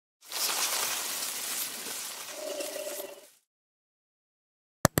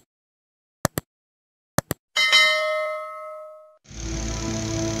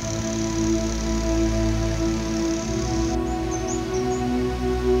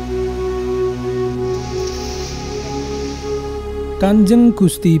Kanjeng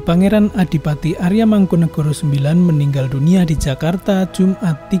Gusti Pangeran Adipati Arya Mangkunegoro 9 meninggal dunia di Jakarta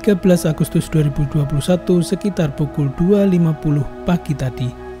Jumat 13 Agustus 2021 sekitar pukul 2.50 pagi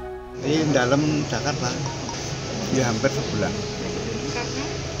tadi. Di dalam Jakarta, ya hampir sebulan.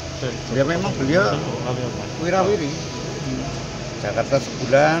 Ya memang beliau wirawiri. Jakarta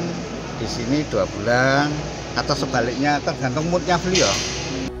sebulan, di sini 2 bulan, atau sebaliknya tergantung moodnya beliau.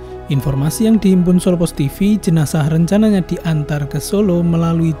 Informasi yang dihimpun Solopos TV, jenazah rencananya diantar ke Solo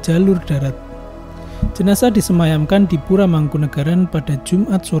melalui jalur darat. Jenazah disemayamkan di Pura Mangkunegaran pada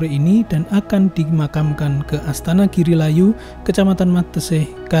Jumat sore ini dan akan dimakamkan ke Astana Girilayu, Kecamatan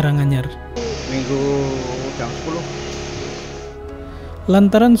Matesih, Karanganyar. Minggu jam 10.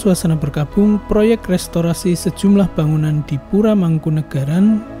 Lantaran suasana berkabung, proyek restorasi sejumlah bangunan di Pura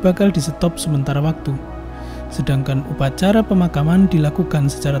Mangkunegaran bakal disetop sementara waktu. Sedangkan upacara pemakaman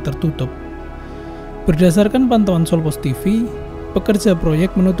dilakukan secara tertutup. Berdasarkan pantauan Solopos TV, pekerja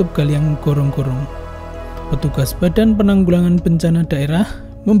proyek menutup galian gorong-gorong. Petugas Badan Penanggulangan Bencana Daerah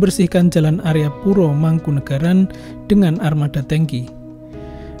membersihkan jalan Arya Puro Mangkunegaran dengan armada tangki.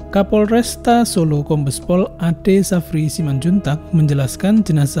 Kapolresta Solo Kombes Pol AD Safri Simanjuntak menjelaskan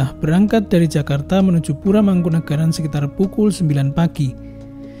jenazah berangkat dari Jakarta menuju Pura Mangkunegaran sekitar pukul 9 pagi.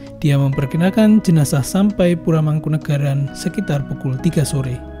 Dia memperkirakan jenazah sampai Pura Mangkunegaran sekitar pukul 3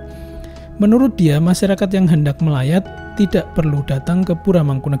 sore. Menurut dia, masyarakat yang hendak melayat tidak perlu datang ke Pura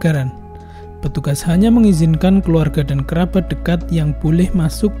Mangkunegaran. Petugas hanya mengizinkan keluarga dan kerabat dekat yang boleh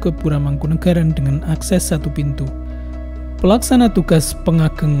masuk ke Pura Mangkunegaran dengan akses satu pintu. Pelaksana tugas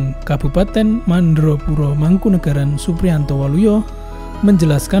pengageng Kabupaten Mandro Puro Mangkunegaran Supriyanto Waluyo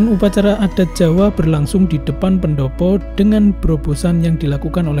menjelaskan upacara adat Jawa berlangsung di depan pendopo dengan berobosan yang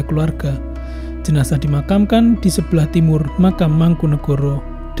dilakukan oleh keluarga. Jenazah dimakamkan di sebelah timur makam Mangkunegoro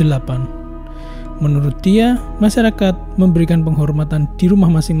 8. Menurut dia, masyarakat memberikan penghormatan di rumah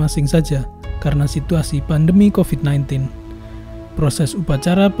masing-masing saja karena situasi pandemi COVID-19. Proses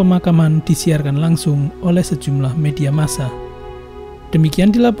upacara pemakaman disiarkan langsung oleh sejumlah media massa. Demikian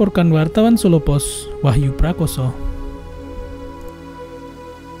dilaporkan wartawan Solopos, Wahyu Prakoso.